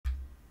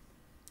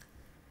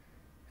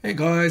Hey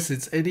guys,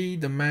 it's Eddie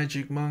the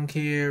Magic Monk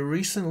here.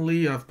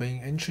 Recently, I've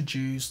been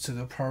introduced to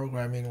the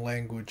programming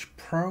language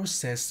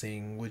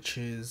processing, which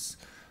is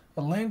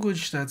a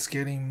language that's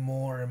getting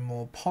more and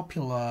more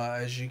popular.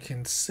 As you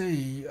can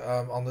see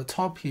on the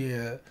top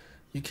here,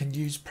 you can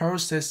use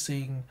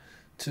processing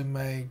to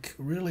make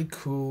really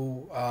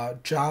cool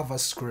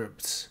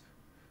JavaScript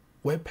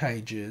web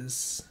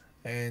pages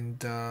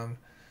and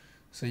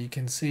so you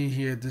can see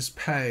here this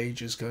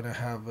page is going to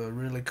have a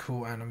really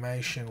cool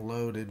animation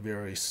loaded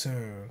very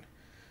soon.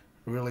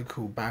 Really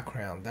cool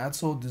background.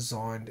 That's all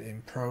designed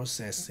in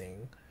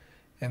processing.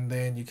 And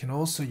then you can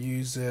also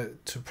use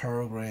it to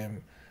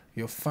program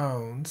your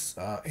phones,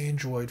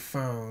 Android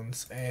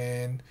phones,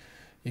 and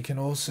you can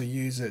also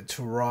use it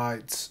to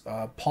write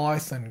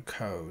Python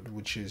code,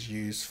 which is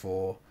used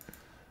for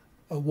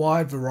a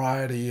wide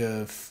variety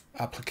of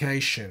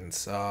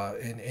applications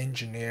in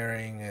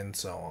engineering and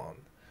so on.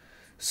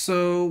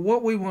 So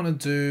what we want to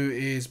do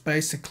is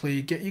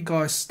basically get you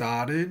guys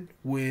started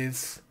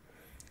with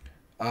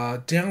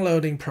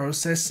downloading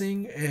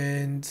processing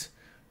and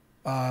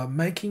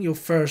making your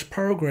first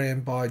program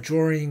by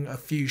drawing a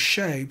few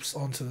shapes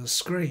onto the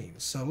screen.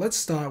 So let's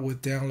start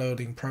with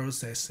downloading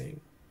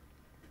processing.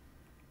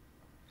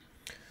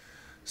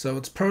 So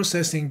it's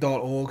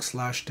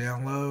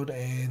processing.org/download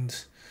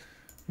and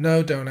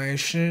no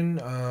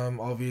donation.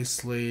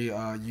 Obviously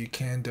you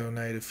can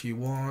donate if you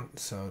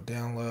want, so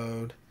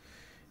download.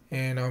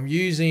 And I'm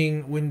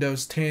using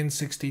Windows 10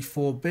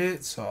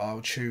 64-bit, so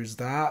I'll choose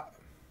that.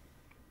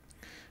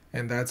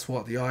 And that's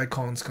what the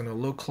icon's going to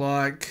look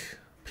like.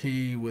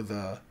 P with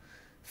a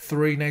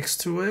 3 next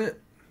to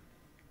it.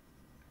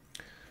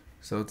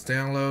 So it's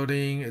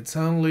downloading. It's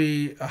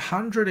only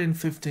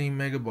 115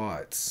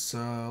 megabytes.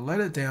 So let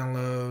it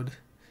download.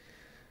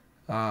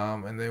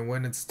 And then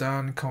when it's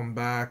done, come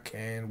back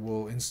and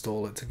we'll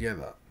install it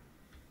together.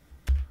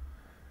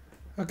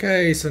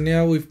 Okay, so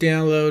now we've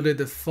downloaded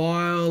the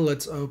file.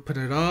 Let's open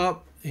it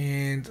up,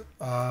 and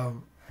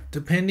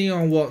depending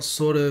on what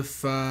sort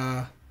of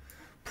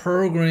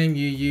program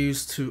you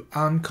use to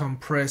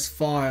uncompress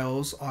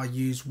files, I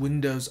use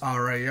Windows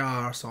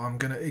RAR, so I'm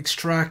going to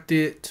extract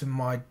it to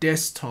my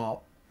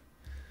desktop.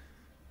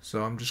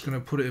 So I'm just going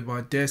to put it in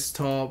my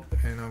desktop,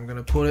 and I'm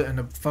going to put it in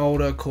a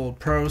folder called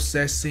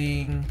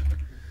processing,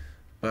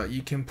 but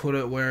you can put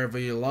it wherever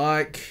you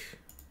like.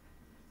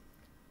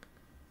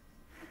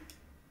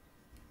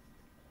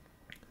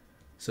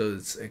 So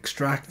it's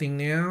extracting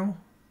now.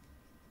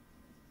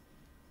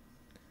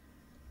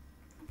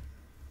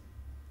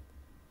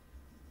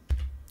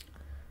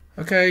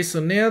 Okay, so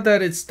now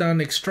that it's done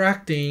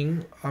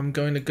extracting, I'm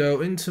going to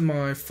go into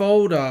my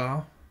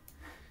folder,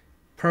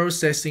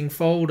 processing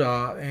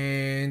folder,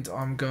 and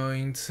I'm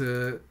going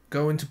to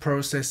go into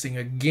processing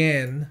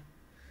again,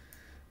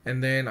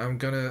 and then I'm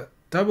going to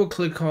double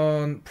click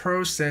on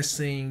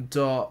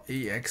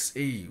processing.exe,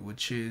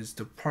 which is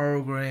the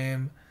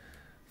program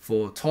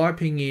for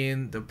typing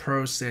in the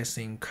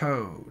processing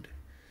code.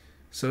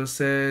 So it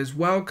says,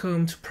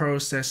 welcome to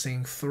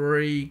processing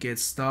 3, get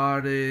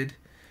started.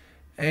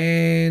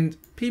 And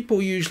people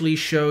usually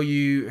show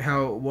you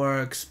how it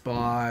works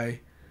by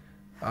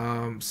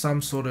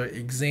some sort of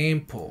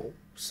example.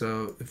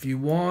 So if you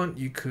want,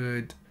 you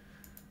could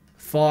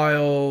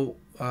file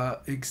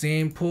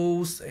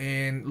examples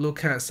and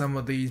look at some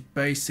of these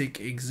basic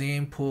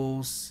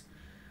examples,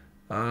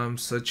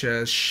 such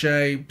as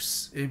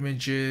shapes,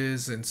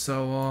 images, and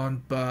so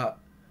on, but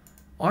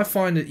I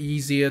find it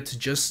easier to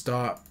just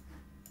start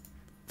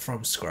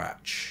from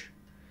scratch.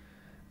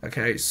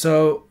 Okay,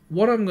 so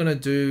what I'm going to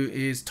do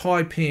is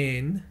type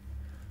in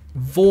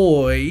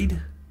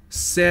void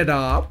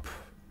setup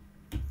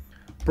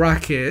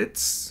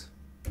brackets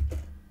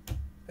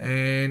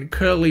and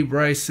curly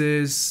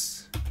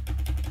braces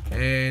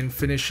and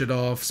finish it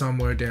off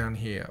somewhere down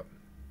here.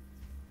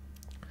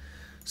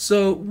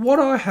 So what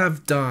I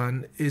have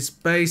done is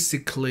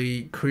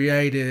basically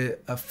created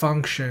a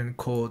function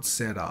called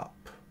setup.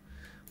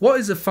 What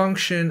is a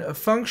function? A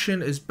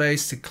function is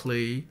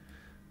basically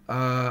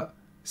a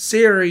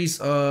series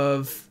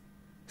of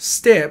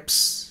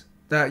steps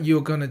that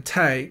you're going to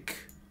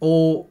take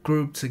all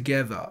grouped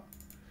together.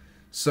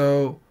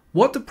 So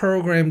what the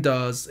program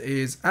does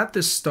is at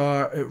the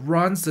start it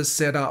runs the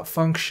setup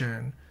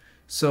function.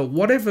 So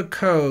whatever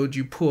code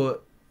you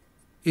put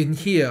in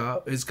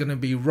here is going to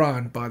be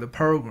run by the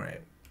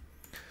program.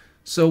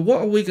 So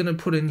what are we going to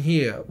put in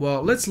here?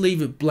 Well, let's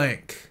leave it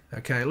blank.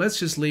 Okay, let's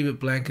just leave it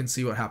blank and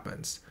see what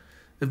happens.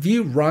 If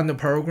you run the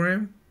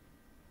program,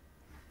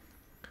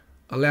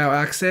 allow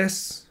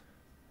access,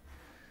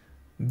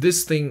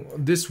 this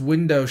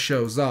window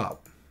shows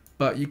up,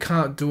 but you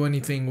can't do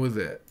anything with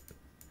it.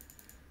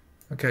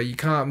 Okay, you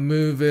can't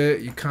move it,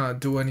 you can't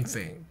do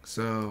anything.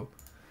 So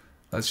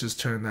let's just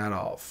turn that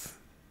off.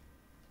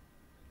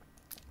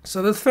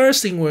 So the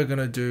first thing we're going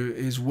to do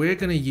is we're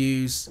going to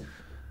use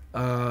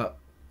a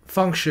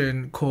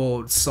function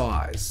called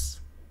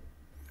size.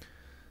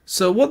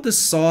 So what the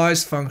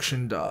size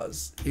function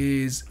does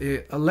is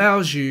it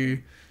allows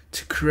you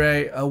to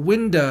create a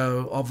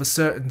window of a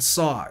certain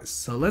size.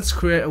 So let's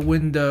create a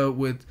window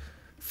with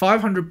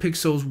 500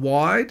 pixels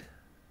wide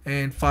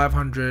and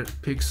 500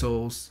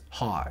 pixels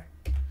high,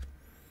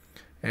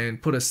 and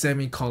put a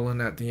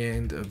semicolon at the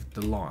end of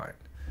the line.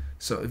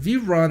 So if you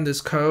run this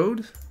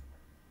code,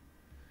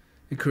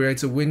 it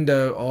creates a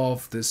window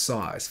of this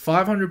size,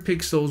 500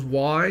 pixels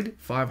wide,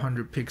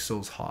 500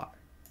 pixels high.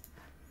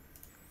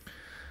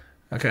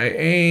 Okay,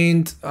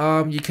 and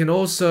you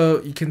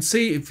can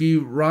see if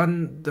you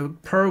run the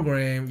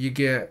program, you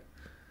get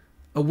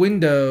a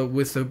window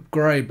with a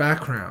gray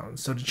background.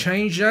 So to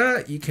change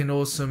that, you can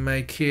also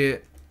make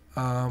it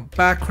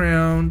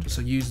background. So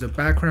use the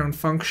background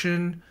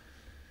function.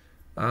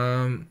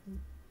 So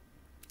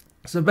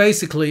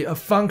basically, a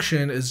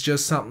function is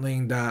just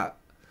something that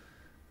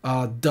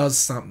does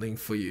something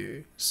for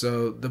you.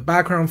 So the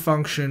background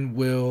function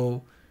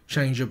will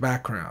change your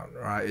background,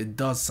 right? It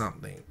does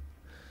something.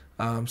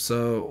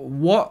 So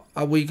what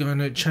are we going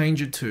to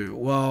change it to?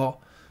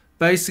 Well,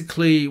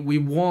 basically we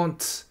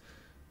want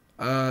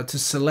to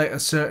select a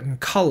certain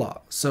color.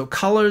 So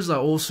colors are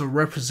also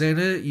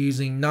represented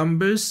using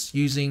numbers,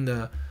 using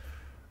the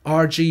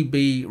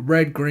RGB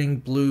red, green,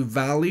 blue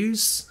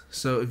values.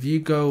 So if you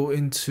go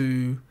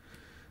into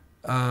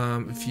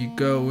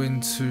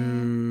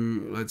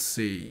let's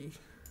see,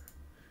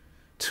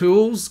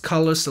 tools,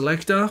 color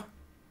selector,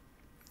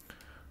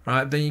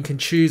 right, then you can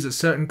choose a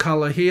certain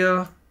color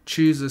here,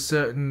 choose a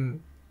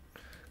certain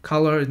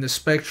color in the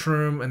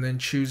spectrum, and then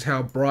choose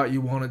how bright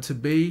you want it to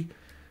be.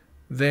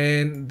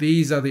 Then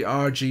these are the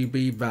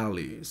RGB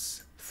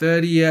values,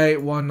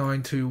 38,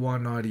 192,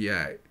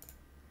 198.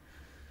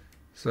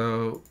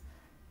 So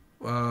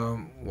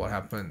what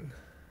happened?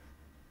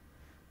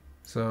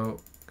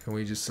 So can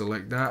we just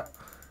select that?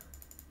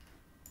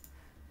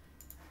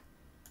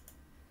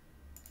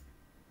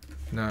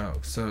 No,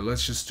 so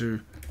let's just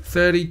do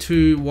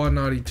 32,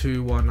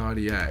 192,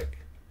 198.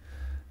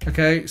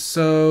 Okay,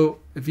 so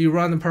if you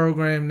run the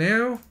program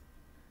now,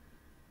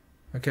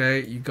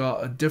 okay, you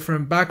got a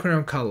different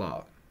background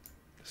color.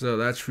 So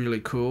that's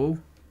really cool.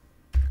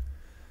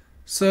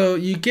 So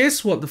you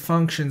guess what the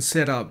function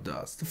setup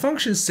does. The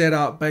function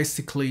setup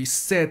basically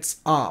sets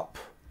up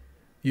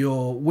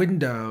your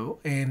window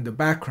and the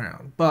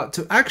background. But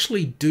to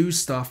actually do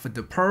stuff with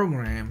the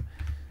program,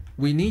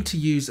 we need to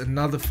use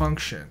another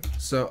function.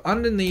 So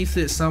underneath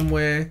it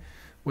somewhere,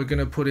 we're going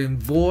to put in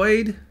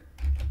void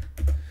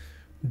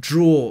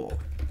draw.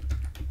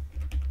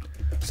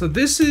 So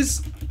this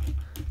is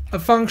a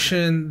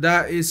function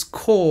that is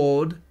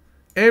called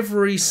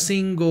every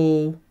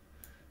single,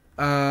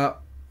 I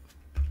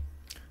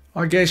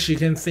guess you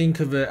can think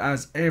of it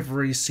as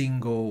every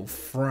single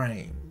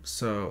frame.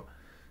 So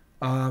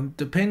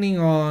depending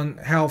on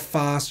how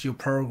fast your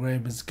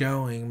program is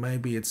going,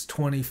 maybe it's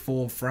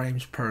 24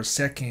 frames per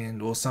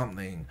second or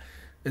something,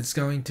 it's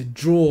going to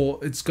draw,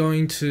 it's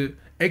going to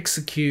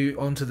execute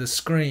onto the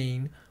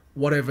screen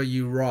whatever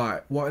you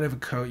write, whatever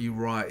code you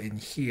write in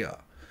here.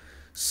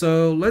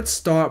 So let's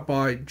start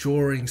by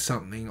drawing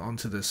something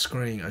onto the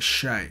screen, a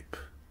shape.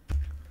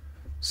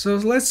 So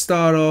let's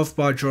start off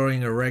by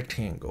drawing a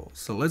rectangle.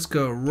 So let's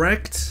go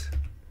rect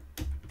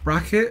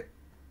bracket.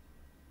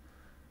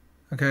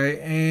 Okay,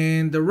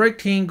 and the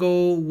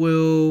rectangle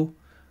will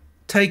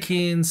take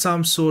in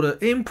some sort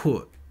of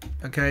input,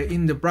 okay,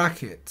 in the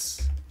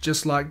brackets,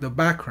 just like the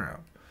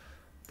background.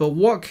 But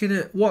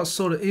what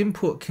sort of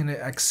input can it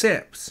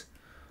accept?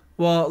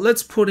 Well,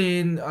 let's put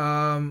in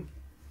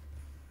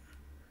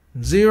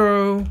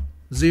 0,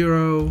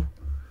 0,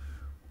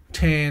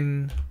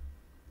 10,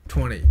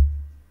 20.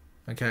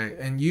 Okay,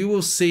 and you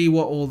will see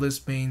what all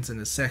this means in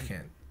a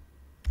second.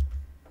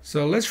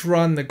 So let's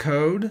run the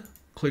code,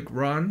 click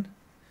run,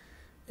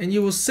 and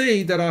you will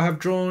see that I have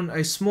drawn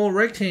a small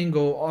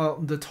rectangle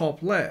on the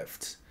top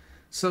left.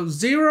 So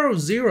 0,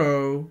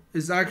 0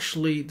 is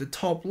actually the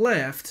top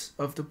left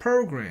of the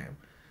program.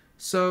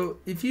 So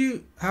if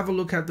you have a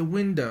look at the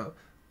window,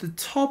 the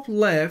top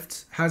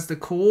left has the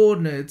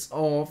coordinates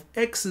of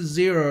x is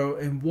 0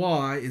 and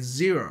y is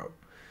 0.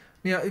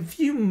 Now if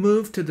you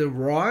move to the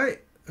right,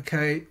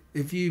 okay,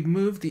 if you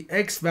move the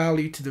x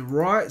value to the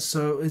right,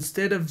 so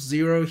instead of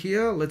 0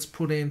 here, let's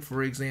put in,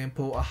 for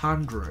example,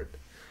 100.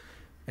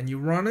 And you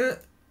run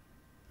it,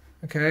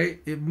 okay,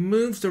 it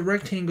moves the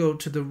rectangle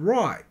to the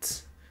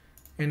right.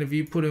 And if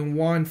you put in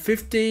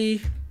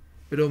 150,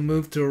 it'll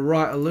move to the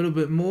right a little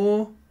bit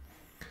more.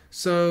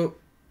 So,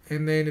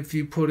 and then if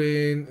you put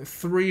in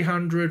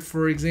 300,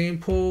 for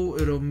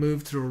example, it'll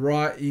move to the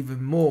right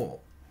even more.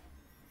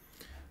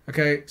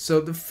 Okay, so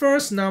the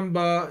first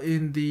number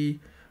in the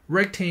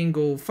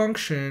rectangle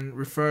function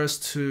refers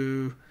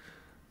to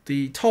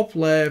the top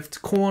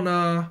left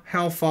corner,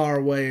 how far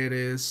away it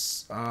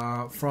is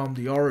from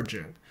the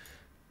origin.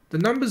 The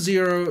number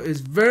 0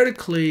 is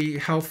vertically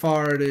how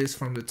far it is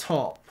from the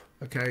top.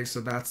 Okay, so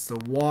that's the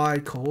y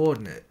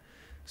coordinate.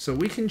 So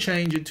we can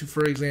change it to,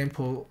 for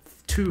example,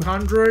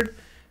 200,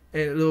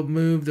 and it'll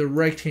move the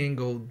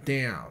rectangle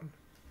down.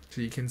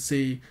 So you can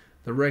see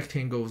the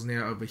rectangle is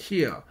now over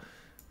here.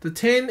 The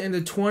 10 and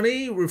the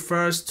 20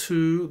 refers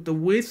to the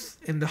width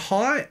and the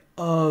height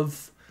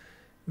of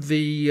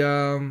the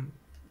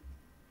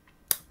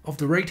of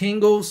the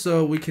rectangle.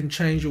 So we can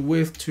change the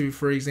width to,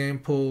 for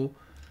example,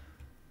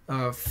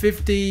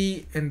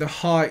 50 and the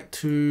height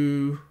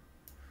to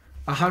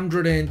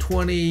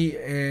 120.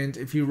 And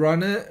if you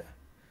run it,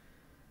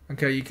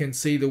 okay, you can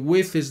see the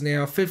width is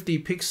now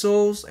 50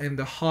 pixels and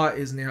the height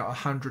is now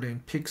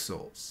 100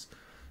 pixels.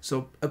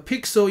 So a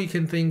pixel you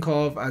can think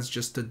of as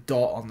just a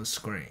dot on the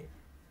screen.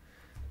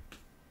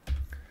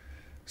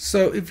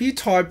 So if you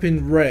type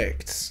in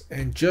rect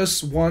and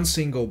just one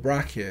single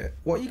bracket,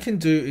 what you can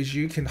do is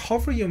you can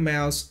hover your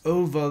mouse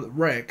over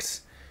rect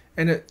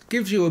and it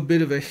gives you a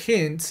bit of a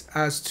hint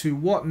as to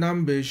what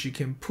numbers you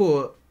can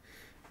put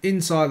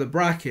inside the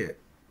bracket.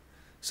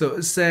 So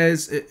it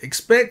says it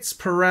expects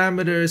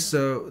parameters,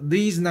 so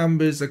these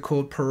numbers are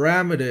called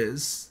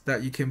parameters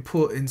that you can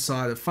put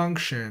inside a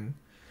function.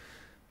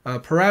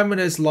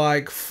 Parameters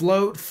like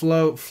float,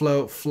 float,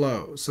 float,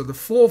 float. So the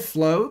 4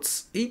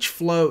 floats, each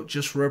float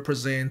just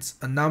represents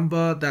a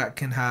number that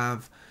can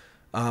have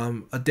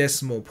a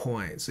decimal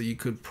point. So you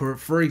could,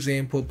 for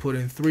example, put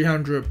in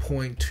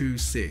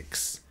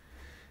 300.26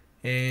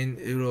 and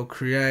it will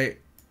create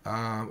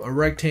a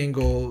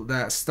rectangle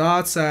that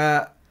starts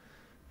at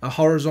a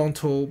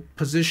horizontal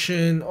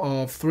position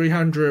of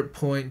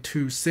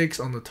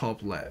 300.26 on the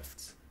top left.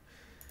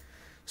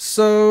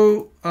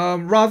 So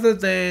rather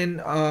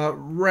than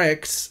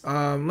rect,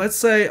 let's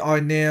say I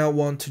now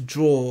want to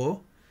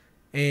draw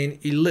an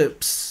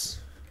ellipse.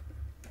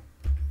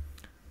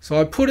 So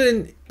I put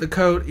in the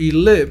code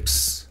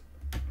ellipse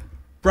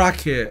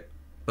bracket,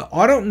 but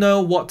I don't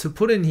know what to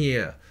put in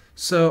here.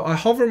 So I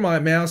hover my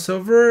mouse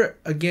over it.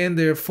 Again,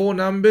 there are 4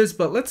 numbers,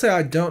 but let's say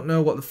I don't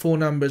know what the 4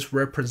 numbers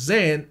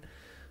represent.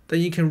 Then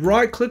you can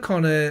right click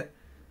on it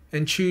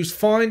and choose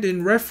find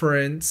in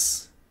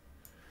reference.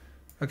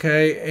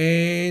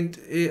 Okay, and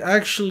it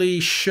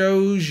actually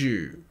shows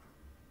you.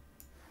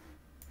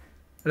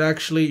 It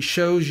actually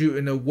shows you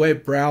in a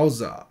web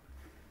browser.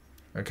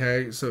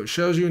 Okay, so it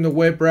shows you in the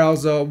web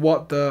browser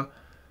what the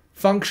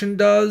function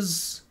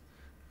does.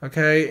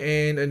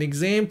 Okay, and an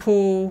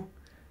example,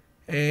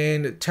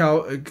 and it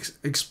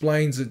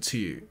explains it to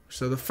you.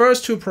 So the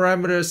first 2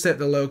 parameters set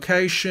the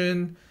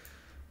location.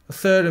 The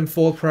 3rd and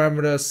 4th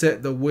parameter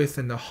set the width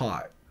and the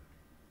height.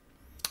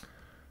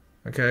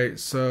 Okay,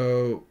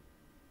 so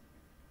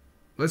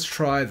let's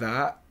try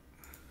that.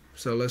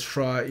 So let's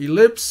try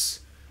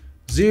ellipse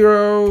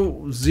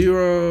 0,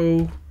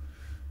 0,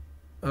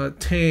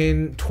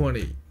 10,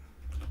 20.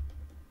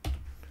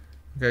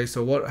 Okay,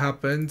 so what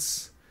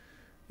happens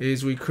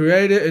is we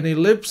created an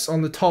ellipse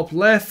on the top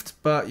left,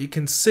 but you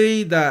can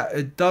see that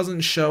it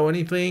doesn't show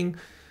anything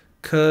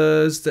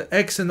because the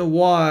X and the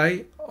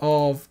Y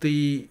of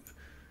the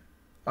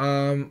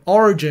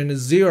origin is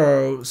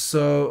 0,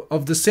 so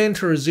of the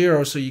center is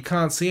 0, so you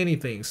can't see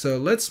anything. So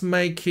let's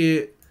make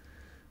it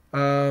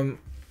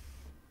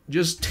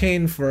just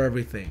 10 for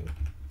everything,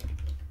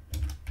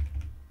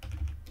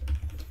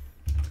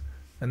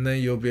 and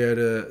then you'll be able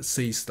to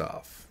see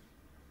stuff,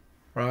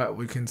 right?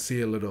 We can see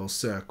a little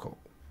circle.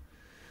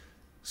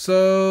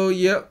 So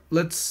yep,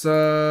 let's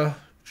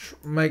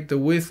make the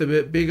width a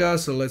bit bigger.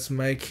 So let's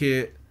make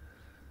it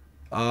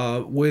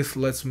width,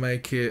 let's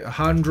make it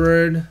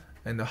 100,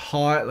 and the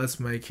height, let's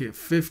make it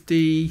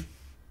 50.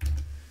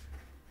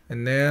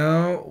 And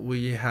now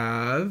we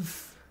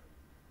have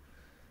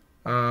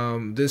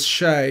this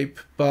shape,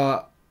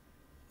 but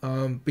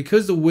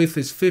because the width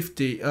is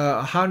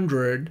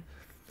 100,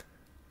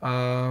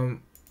 I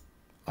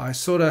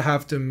sort of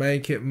have to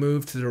make it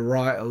move to the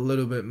right a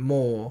little bit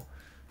more.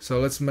 So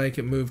let's make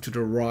it move to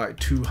the right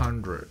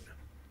 200.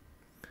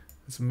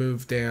 Let's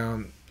move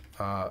down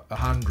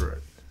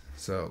 100.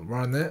 So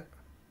run it.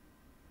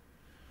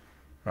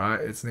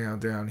 Right, it's now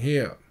down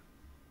here.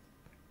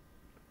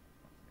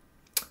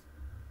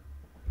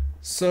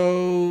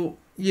 So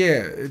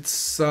yeah,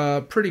 it's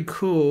pretty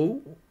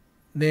cool.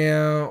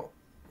 Now,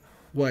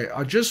 wait,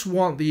 I just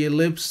want the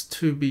ellipse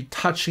to be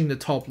touching the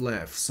top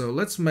left. So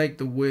let's make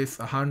the width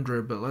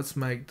 100, but let's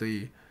make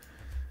the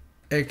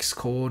X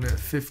coordinate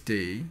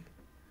 50.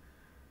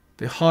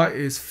 The height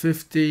is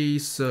 50,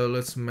 so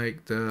let's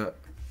make the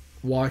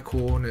Y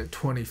coordinate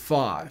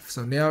 25.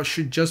 So now it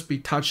should just be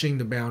touching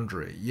the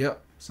boundary.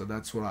 Yep, so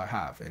that's what I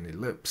have, an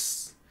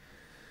ellipse.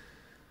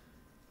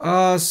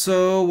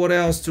 So what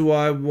else do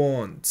I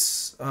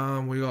want?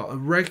 We got a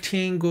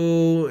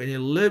rectangle, an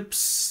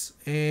ellipse,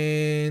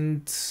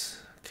 and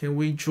can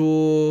we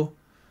draw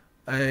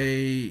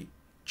a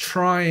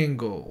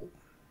triangle?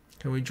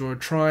 Can we draw a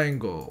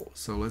triangle?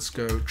 So let's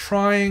go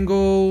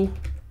triangle.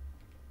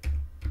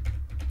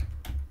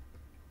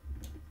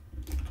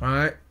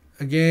 Alright,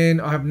 again,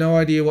 I have no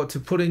idea what to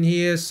put in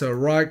here, so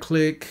right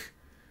click,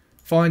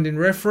 find in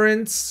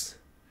reference,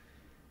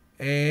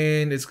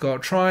 and it's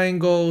got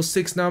triangle,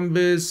 6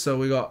 numbers, so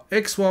we got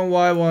x1,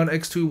 y1,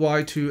 x2,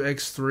 y2,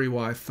 x3,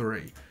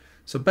 y3.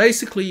 So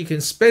basically you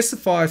can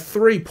specify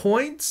 3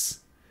 points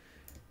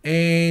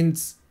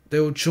and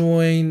they'll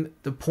join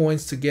the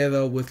points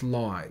together with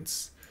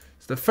lines.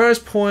 So the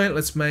first point,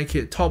 let's make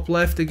it top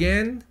left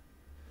again.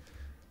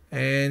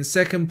 And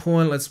second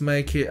point, let's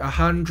make it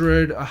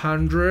 100,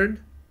 100.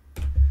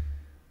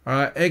 All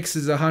right, x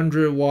is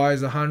 100, y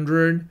is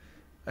 100,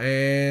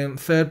 and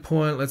third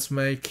point, let's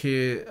make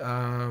it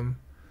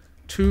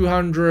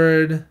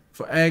 200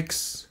 for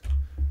x,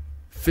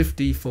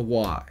 50 for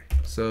y.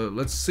 So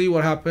let's see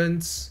what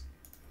happens.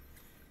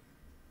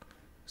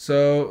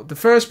 So the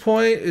first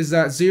point is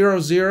at 0,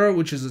 0,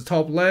 which is the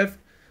top left.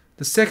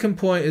 The second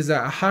point is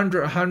at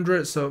 100,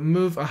 100. So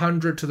move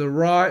 100 to the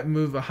right,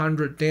 move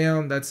 100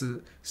 down. That's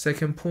the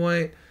second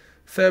point.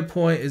 Third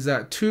point is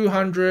at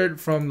 200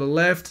 from the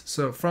left.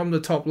 So from the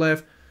top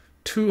left,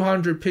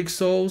 200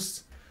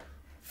 pixels,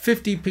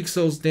 50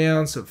 pixels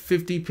down. So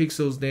 50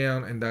 pixels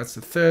down. And that's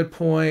the third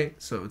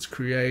point. So it's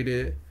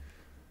created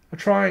a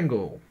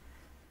triangle.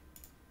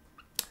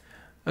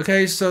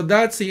 Okay, so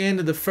that's the end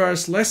of the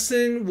first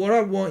lesson. What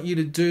I want you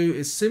to do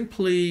is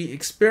simply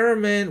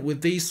experiment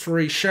with these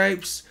three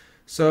shapes.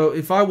 So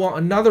if I want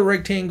another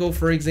rectangle,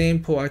 for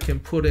example, I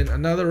can put in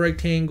another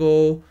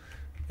rectangle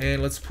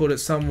and let's put it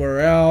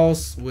somewhere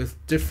else with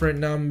different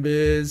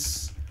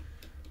numbers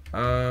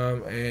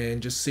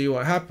and just see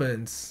what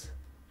happens.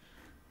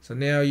 So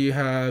now you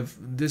have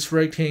this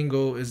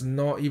rectangle is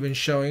not even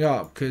showing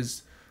up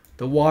because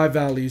the y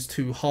value is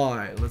too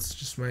high. Let's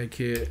just make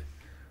it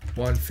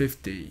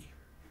 150.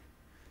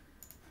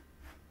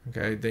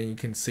 Okay, then you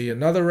can see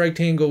another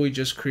rectangle we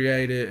just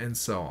created and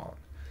so on.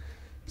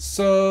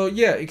 So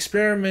yeah,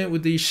 experiment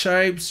with these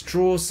shapes,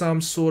 draw some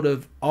sort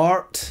of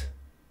art,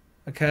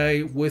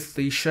 okay, with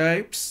these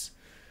shapes,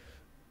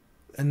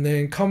 and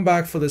then come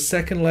back for the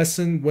second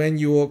lesson when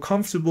you're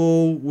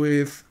comfortable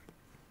with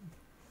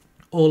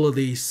all of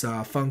these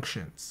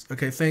functions.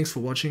 Okay, thanks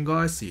for watching,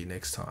 guys. See you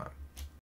next time.